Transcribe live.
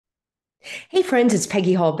Hey friends, it's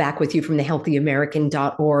Peggy Hall back with you from the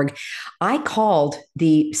healthyamerican.org. I called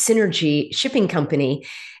the Synergy shipping company,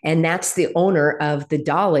 and that's the owner of the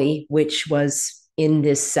Dolly, which was in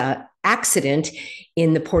this accident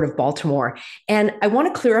in the port of Baltimore. And I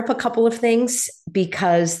want to clear up a couple of things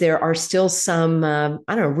because there are still some, I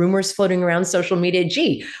don't know, rumors floating around social media.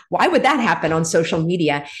 Gee, why would that happen on social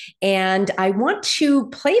media? And I want to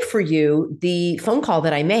play for you the phone call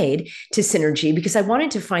that I made to Synergy because I wanted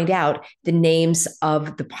to find out the names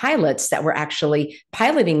of the pilots that were actually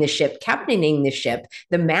piloting the ship, captaining the ship,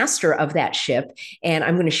 the master of that ship. And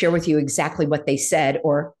I'm going to share with you exactly what they said,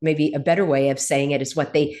 or maybe a better way of saying it is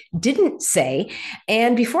what they didn't say.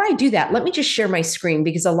 And before I do that, let me just share my screen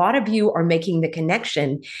because a lot of you are making the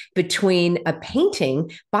connection between a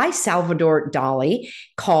painting by Salvador Dali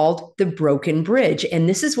called The Broken Bridge. And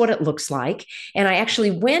this is what it looks like. And I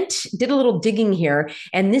actually did a little digging here,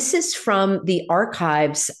 and this is from the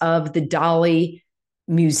archives of the Dali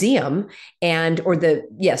Museum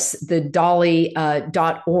the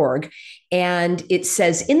Dali.org. And it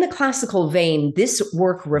says, in the classical vein, this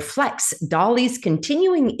work reflects Dali's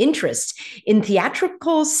continuing interest in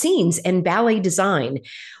theatrical scenes and ballet design.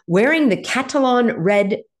 Wearing the Catalan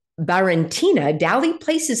red Barentina, Dali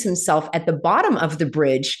places himself at the bottom of the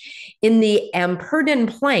bridge in the Amperdan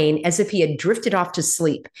plain as if he had drifted off to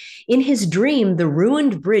sleep. In his dream, the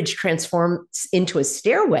ruined bridge transforms into a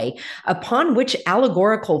stairway upon which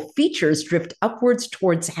allegorical features drift upwards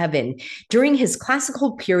towards heaven. During his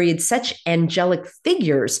classical period, such angelic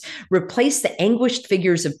figures replace the anguished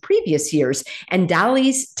figures of previous years, and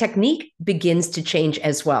Dali's technique begins to change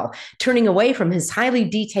as well. Turning away from his highly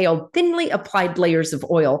detailed, thinly applied layers of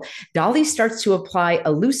oil, Dali starts to apply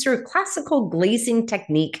a looser classical glazing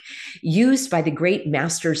technique used by the great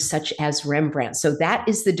masters such as Rembrandt. So that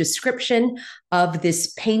is the description of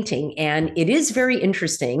this painting. And it is very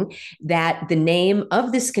interesting that the name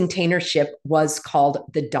of this container ship was called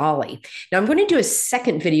the Dali. Now I'm going to do a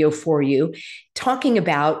second video for you talking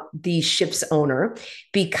about the ship's owner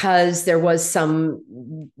because there was some,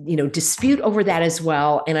 dispute over that as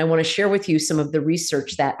well. And I want to share with you some of the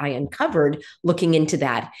research that I uncovered looking into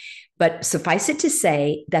that. But suffice it to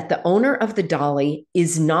say that the owner of the Dali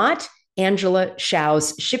is not Angela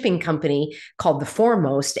Chow's shipping company called the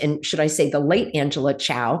Foremost, and should I say the late Angela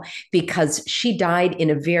Chow, because she died in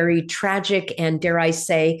a very tragic and, dare I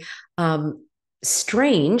say,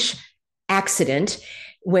 strange accident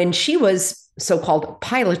when she was so-called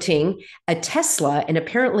piloting a Tesla, and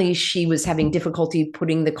apparently she was having difficulty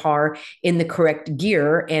putting the car in the correct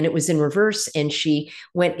gear, and it was in reverse, and she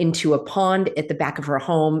went into a pond at the back of her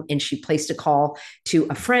home, and she placed a call to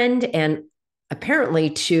a friend and apparently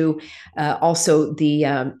to also the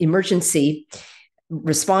emergency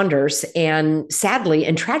responders. And sadly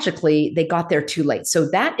and tragically, they got there too late. So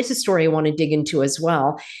that is a story I want to dig into as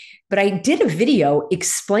well. But I did a video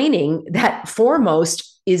explaining that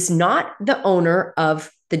Foremost is not the owner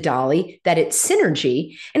of the Dali, that it's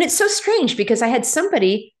Synergy. And it's so strange because I had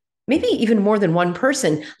somebody, maybe even more than one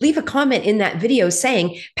person, leave a comment in that video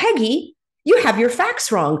saying, Peggy, you have your facts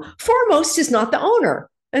wrong. Foremost is not the owner.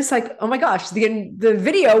 And it's like, oh my gosh, the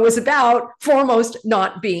video was about Foremost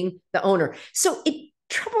not being the owner. So it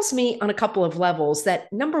troubles me on a couple of levels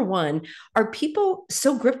that, number one, are people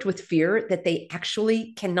so gripped with fear that they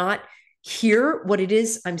actually cannot hear what it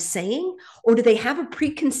is I'm saying? Or do they have a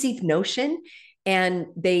preconceived notion and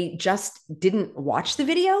they just didn't watch the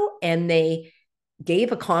video and they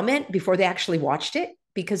gave a comment before they actually watched it?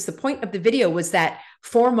 Because the point of the video was that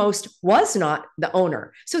Foremost was not the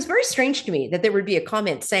owner. So it's very strange to me that there would be a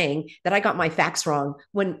comment saying that I got my facts wrong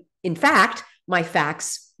when, in fact, my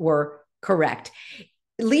facts were correct.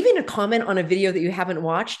 Leaving a comment on a video that you haven't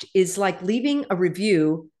watched is like leaving a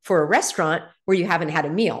review for a restaurant where you haven't had a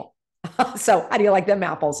meal. So how do you like them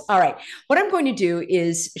apples? All right. What I'm going to do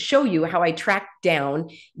is show you how I tracked down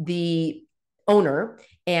the owner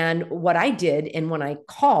and what I did and when I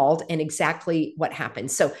called and exactly what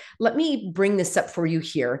happened. So let me bring this up for you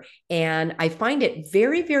here. And I find it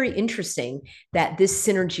very, very interesting that this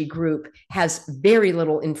Synergy group has very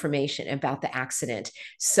little information about the accident.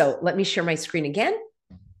 So let me share my screen again.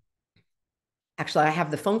 Actually, I have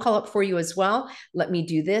the phone call up for you as well. Let me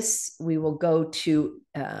do this. We will go to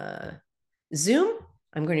Zoom.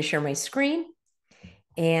 I'm going to share my screen.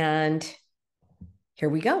 And here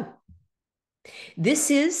we go. This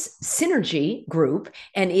is Synergy Group,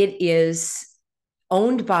 and it is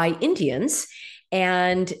owned by Indians.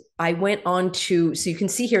 And I went on to, so you can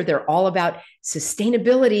see here, they're all about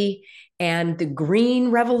sustainability and the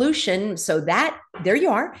green revolution. So that, there you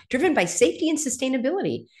are, driven by safety and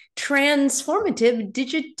sustainability, transformative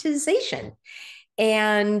digitization.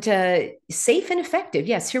 and safe and effective.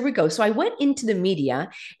 Yes, here we go. So I went into the media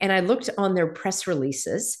and I looked on their press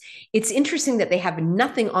releases. It's interesting that they have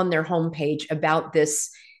nothing on their homepage about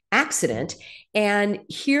this accident. And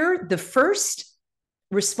here, the first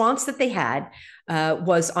response that they had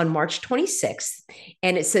was on March 26th.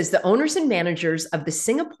 And it says the owners and managers of the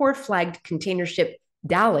Singapore flagged container ship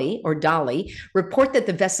Dali report that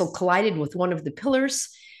the vessel collided with one of the pillars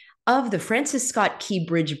of the Francis Scott Key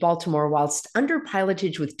Bridge, Baltimore, whilst under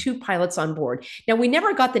pilotage with two pilots on board. Now, we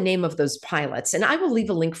never got the name of those pilots, and I will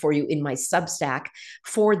leave a link for you in my Substack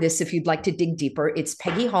for this if you'd like to dig deeper. It's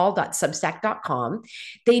peggyhall.substack.com.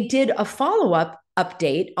 They did a follow-up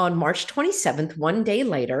update on March 27th, one day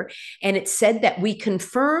later, and it said that we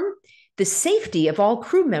confirm the safety of all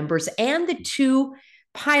crew members and the two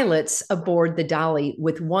pilots aboard the Dali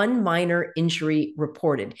with one minor injury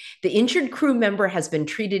reported. The injured crew member has been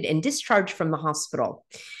treated and discharged from the hospital.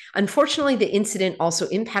 Unfortunately, the incident also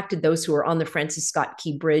impacted those who were on the Francis Scott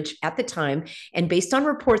Key Bridge at the time. And based on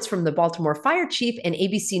reports from the Baltimore Fire Chief and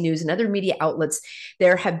ABC News and other media outlets,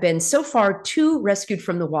 there have been so far 2 rescued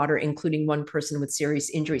from the water, including 1 person with serious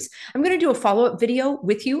injuries. I'm going to do a follow-up video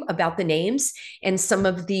with you about the names and some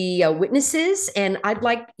of the witnesses. And I'd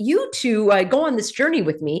like you to go on this journey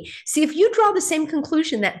with me. See if you draw the same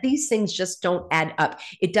conclusion that these things just don't add up.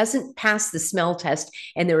 It doesn't pass the smell test.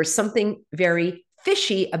 And there is something very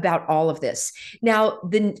fishy about all of this. Now,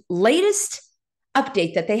 the latest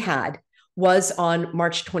update that they had was on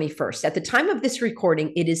March 21st. At the time of this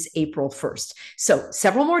recording, it is April 1st. So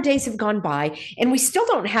several more days have gone by, and we still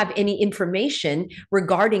don't have any information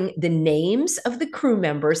regarding the names of the crew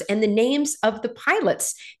members and the names of the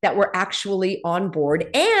pilots that were actually on board.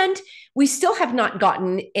 And we still have not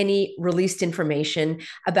gotten any released information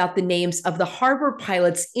about the names of the harbor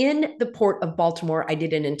pilots in the port of Baltimore. I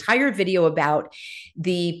did an entire video about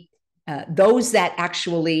those that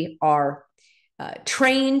actually are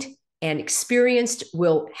trained and experienced,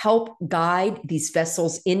 will help guide these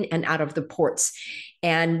vessels in and out of the ports.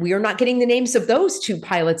 And we are not getting the names of those 2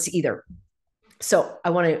 pilots either. So I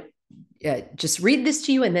want to just read this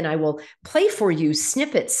to you, and then I will play for you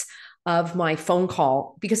snippets of my phone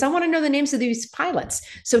call because I want to know the names of these pilots.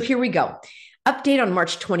 So here we go. Update on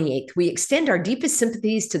March 28th. We extend our deepest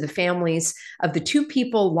sympathies to the families of the 2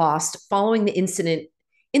 people lost following the incident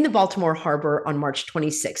in the Baltimore harbor on March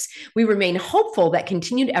 26th. We remain hopeful that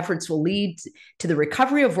continued efforts will lead to the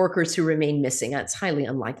recovery of workers who remain missing. That's highly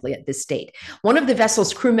unlikely at this date. One of the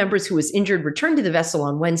vessel's crew members who was injured returned to the vessel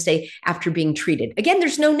on Wednesday after being treated. Again,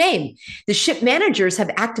 there's no name. The ship managers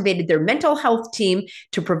have activated their mental health team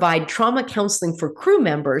to provide trauma counseling for crew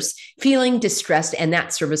members feeling distressed, and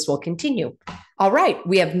that service will continue. All right,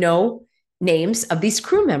 we have no names of these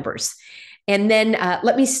crew members. And then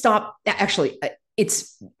let me stop. Actually,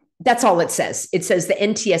 that's all it says. It says the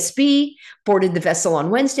NTSB boarded the vessel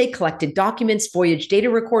on Wednesday, collected documents, voyage data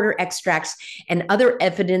recorder extracts, and other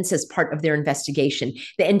evidence as part of their investigation.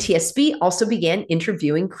 The NTSB also began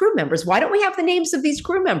interviewing crew members. Why don't we have the names of these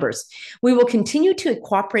crew members? We will continue to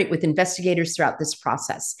cooperate with investigators throughout this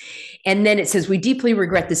process. And then it says, we deeply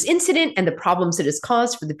regret this incident and the problems it has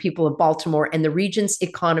caused for the people of Baltimore and the region's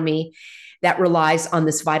economy that relies on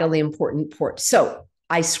this vitally important port. So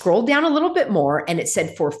I scrolled down a little bit more and it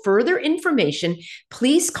said, for further information,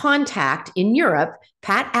 please contact in Europe,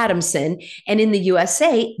 Pat Adamson, and in the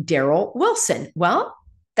USA, Daryl Wilson. Well,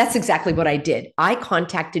 that's exactly what I did. I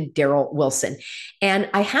contacted Daryl Wilson, and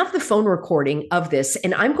I have the phone recording of this,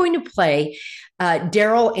 and I'm going to play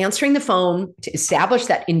Daryl answering the phone to establish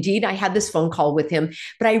that indeed I had this phone call with him,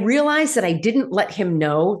 but I realized that I didn't let him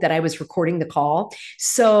know that I was recording the call.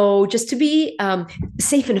 So just to be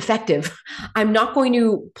safe and effective, I'm not going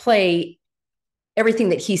to play everything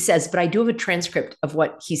that he says, but I do have a transcript of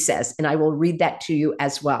what he says, and I will read that to you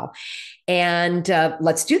as well. And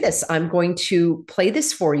let's do this. I'm going to play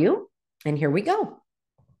this for you, and here we go.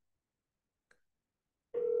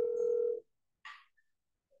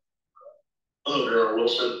 Hello, Daryl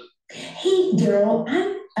Wilson. Hey, Daryl,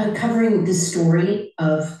 I'm covering the story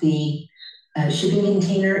of the shipping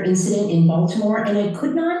container incident in Baltimore, and I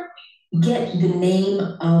could not get the name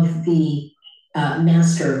of the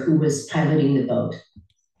master who was piloting the boat.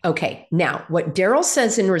 Okay, now what Daryl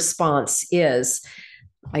says in response is,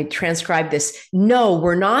 I transcribed this, no,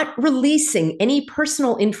 we're not releasing any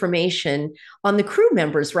personal information on the crew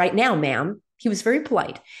members right now, ma'am. He was very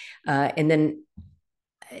polite. And then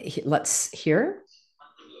let's hear.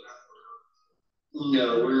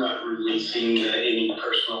 No, we're not releasing any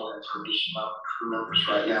personal information about the crew members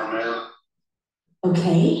right now, ma'am.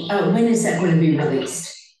 Okay, when is that going to be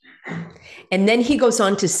released? And then he goes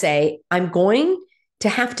on to say, I'm going to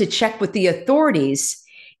have to check with the authorities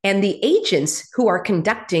and the agents who are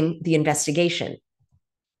conducting the investigation?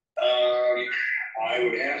 I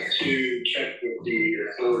would have to check with the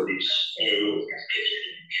authorities who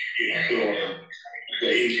are the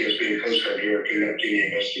agents being posted here conducting the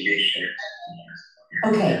investigation.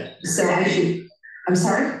 Okay, so I should, I'm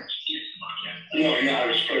sorry? No, I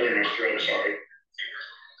was clearing my throat, sorry.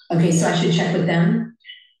 Okay, so I should check with them?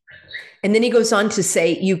 And then he goes on to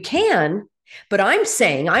say, you can, but I'm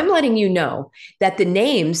letting you know that the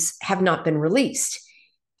names have not been released.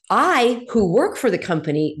 I, who work for the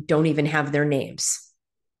company, don't even have their names.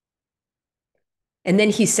 And then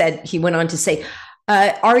he went on to say,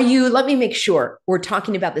 let me make sure we're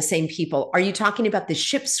talking about the same people. Are you talking about the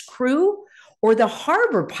ship's crew or the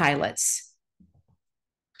harbor pilots?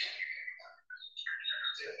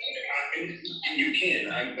 You can,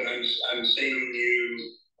 but I'm saving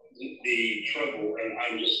you the trouble, and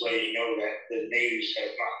I'm just letting you know that the names have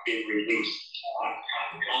not been released.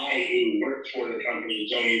 I who work for the company,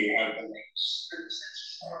 don't even have the names.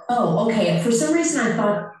 Oh, okay. For some reason, I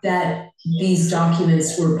thought that these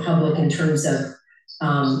documents were public in terms of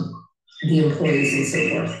the employees and so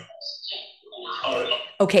forth.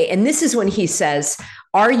 Okay, and this is when he says,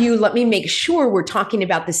 let me make sure we're talking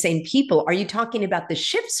about the same people. Are you talking about the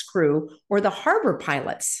ship's crew or the harbor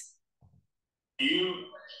pilots?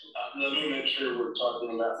 Let me make sure we're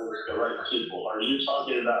talking about the right people. Are you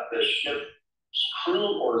talking about the ship's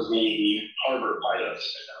crew or the harbor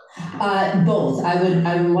pilots? Both.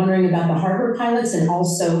 I'm wondering about the harbor pilots and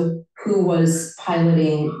also who was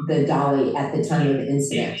piloting the dolly at the time of the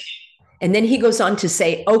incident. And then he goes on to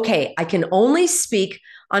say, okay, I can only speak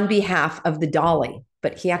on behalf of the dolly,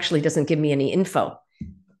 but he actually doesn't give me any info.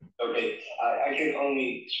 Okay, I can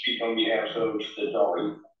only speak on behalf of the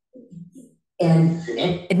dolly. And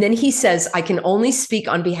then he says, I can only speak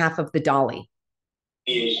on behalf of the dolly.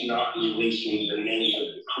 He is not releasing the names of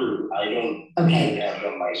the crew. I don't have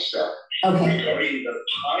them myself. Okay. Regarding the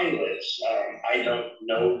pilots, I don't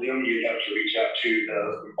know them. You'd have to reach out to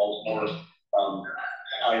the Baltimore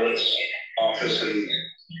pilots office and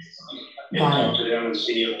talk to them and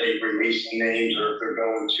see if they've released the names or if they're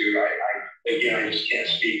going to. I just can't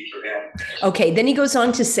speak for them. Okay, then he goes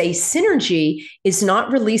on to say, Synergy is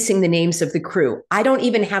not releasing the names of the crew. I don't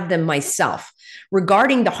even have them myself.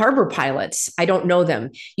 Regarding the harbor pilots, I don't know them.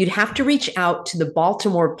 You'd have to reach out to the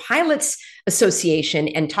Baltimore Pilots Association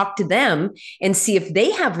and talk to them and see if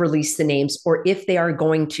they have released the names or if they are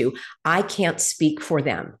going to. I can't speak for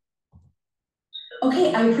them.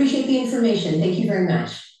 Okay, I appreciate the information. Thank you very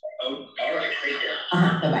much. Oh, all right, take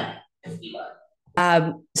care.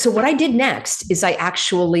 Bye-bye. So what I did next is I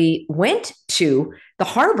actually went to the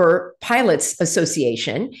Harbor Pilots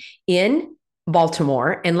Association in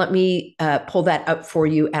Baltimore, and let me pull that up for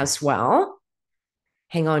you as well.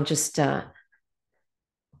 Hang on, just let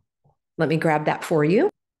me grab that for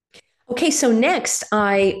you. Okay, so next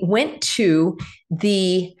I went to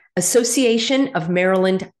the Association of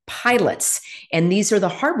Maryland Pilots, and these are the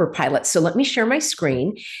harbor pilots. So let me share my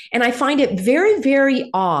screen, and I find it very, very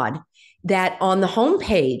odd that on the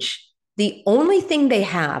homepage, the only thing they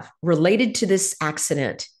have related to this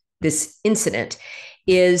incident,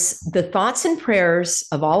 is the thoughts and prayers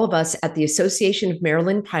of all of us at the Association of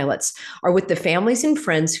Maryland Pilots are with the families and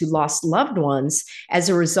friends who lost loved ones as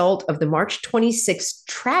a result of the March 26th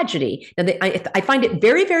tragedy. Now, I find it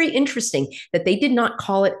very, very interesting that they did not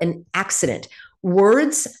call it an accident.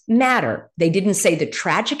 Words matter. They didn't say the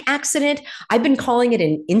tragic accident. I've been calling it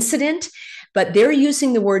an incident, but they're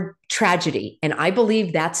using the word tragedy. And I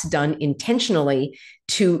believe that's done intentionally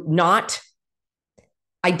to not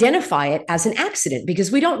identify it as an accident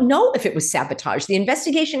because we don't know if it was sabotage. The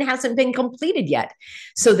investigation hasn't been completed yet.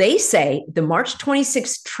 So they say the March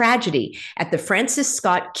 26th tragedy at the Francis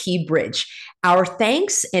Scott Key Bridge. Our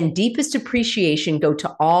thanks and deepest appreciation go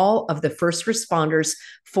to all of the first responders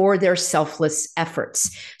for their selfless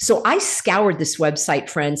efforts. So I scoured this website,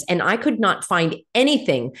 friends, and I could not find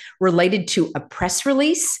anything related to a press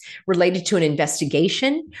release, related to an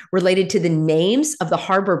investigation, related to the names of the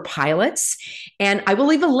harbor pilots. And I will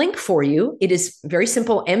leave a link for you. It is very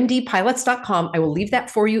simple, mdpilots.com. I will leave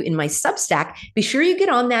that for you in my Substack. Be sure you get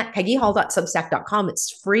on that, peggyhall.substack.com.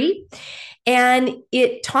 It's free. And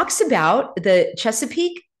it talks about the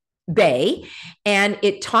Chesapeake Bay, and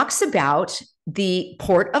it talks about the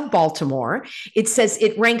Port of Baltimore. It says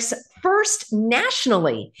it ranks first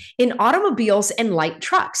nationally in automobiles and light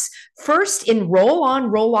trucks, first in roll-on,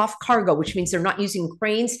 roll-off cargo, which means they're not using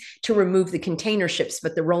cranes to remove the container ships,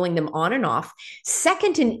 but they're rolling them on and off,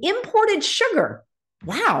 second in imported sugar,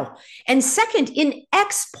 Wow. And second, in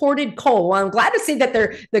exported coal. Well, I'm glad to see that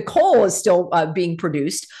the coal is still being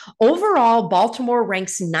produced. Overall, Baltimore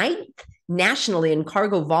ranks ninth nationally in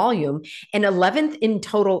cargo volume and 11th in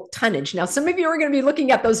total tonnage. Now, some of you are going to be looking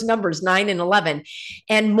at those numbers, 9 and 11,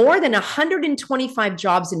 and more than 125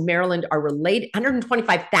 jobs in Maryland are related,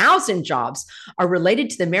 125,000 jobs are related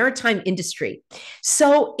to the maritime industry.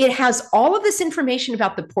 So it has all of this information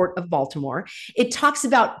about the Port of Baltimore. It talks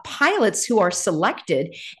about pilots who are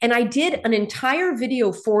selected. And I did an entire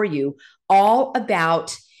video for you all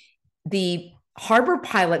about the harbor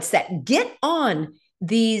pilots that get on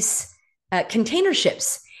these container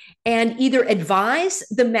ships and either advise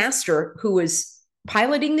the master who is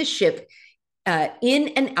piloting the ship in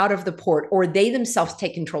and out of the port, or they themselves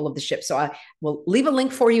take control of the ship. So I will leave a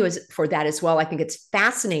link for you for that as well. I think it's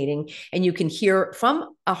fascinating. And you can hear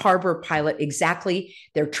from a harbor pilot exactly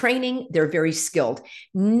their training. They're very skilled.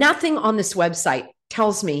 Nothing on this website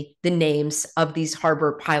tells me the names of these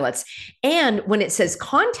harbor pilots. And when it says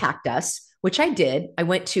contact us, which I did, I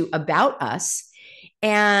went to About Us,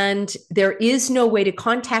 and there is no way to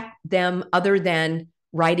contact them other than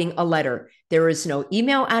writing a letter. There is no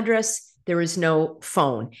email address. There is no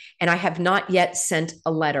phone. And I have not yet sent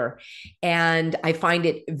a letter. And I find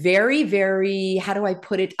it very, very, how do I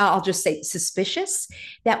put it? I'll just say suspicious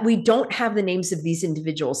that we don't have the names of these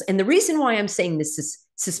individuals. And the reason why I'm saying this is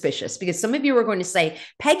suspicious, because some of you are going to say,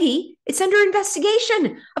 Peggy, it's under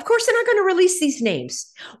investigation. Of course, they're not going to release these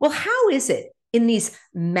names. Well, how is it in these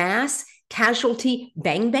mass casualty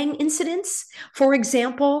bang incidents, for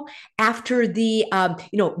example, after the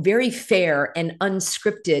very fair and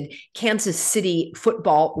unscripted Kansas City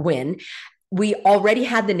football win, we already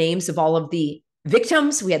had the names of all of the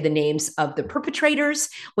victims. We had the names of the perpetrators.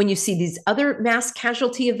 When you see these other mass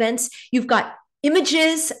casualty events, you've got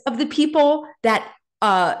images of the people that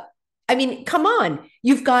come on.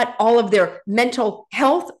 You've got all of their mental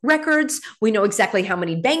health records. We know exactly how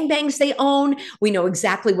many bangs they own. We know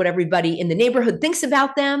exactly what everybody in the neighborhood thinks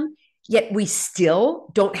about them. Yet we still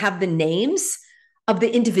don't have the names of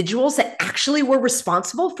the individuals that actually were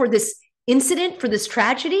responsible for this incident, for this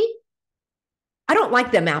tragedy. I don't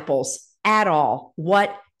like them apples at all.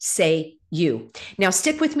 What say you? Now,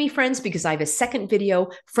 stick with me, friends, because I have a second video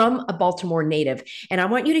from a Baltimore native, and I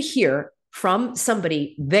want you to hear from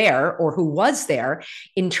somebody there or who was there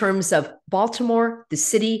in terms of Baltimore, the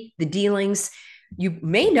city, the dealings. You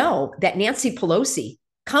may know that Nancy Pelosi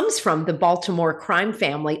comes from the Baltimore crime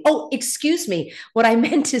family. Oh, excuse me. What I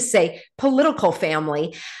meant to say, political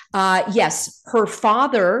family. Yes, her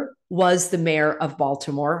father was the mayor of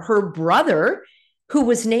Baltimore. Her brother, who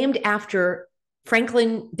was named after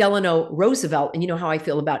Franklin Delano Roosevelt, and you know how I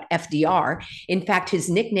feel about FDR. In fact, his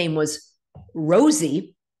nickname was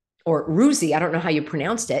Rosie, or Ruzi, I don't know how you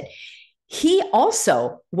pronounced it. He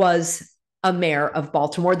also was a mayor of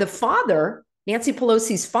Baltimore. The father, Nancy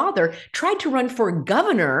Pelosi's father, tried to run for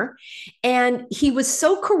governor, and he was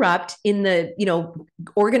so corrupt in the,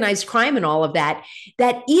 organized crime and all of that,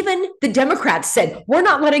 that even the Democrats said, we're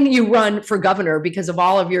not letting you run for governor because of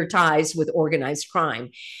all of your ties with organized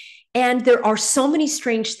crime. And there are so many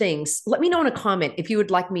strange things. Let me know in a comment if you would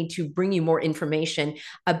like me to bring you more information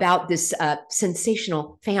about this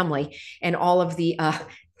sensational family and all of the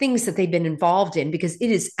things that they've been involved in, because it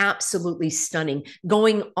is absolutely stunning.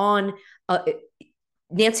 Going on,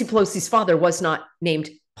 Nancy Pelosi's father was not named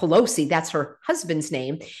Pelosi, that's her husband's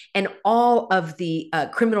name, and all of the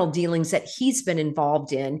criminal dealings that he's been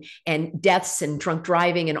involved in, and deaths and drunk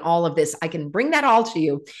driving and all of this. I can bring that all to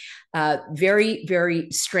you. Very,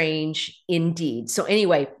 very strange indeed. So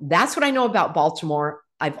anyway, that's what I know about Baltimore.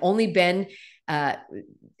 I've only been, and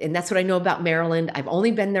that's what I know about Maryland. I've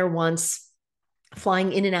only been there once,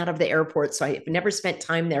 flying in and out of the airport. So I've never spent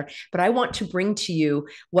time there, but I want to bring to you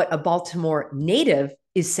what a Baltimore native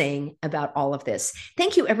is saying about all of this.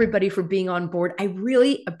 Thank you, everybody, for being on board. I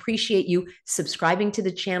really appreciate you subscribing to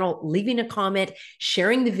the channel, leaving a comment,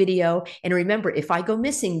 sharing the video. And remember, if I go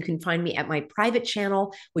missing, you can find me at my private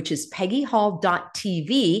channel, which is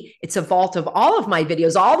peggyhall.tv. It's a vault of all of my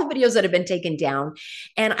videos, all the videos that have been taken down.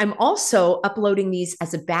 And I'm also uploading these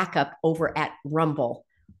as a backup over at Rumble.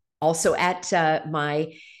 Also at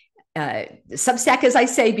my Substack, as I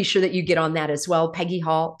say, be sure that you get on that as well,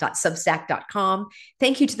 peggyhall.substack.com.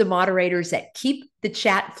 Thank you to the moderators that keep the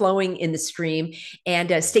chat flowing in the stream.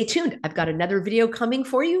 And stay tuned. I've got another video coming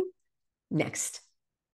for you next.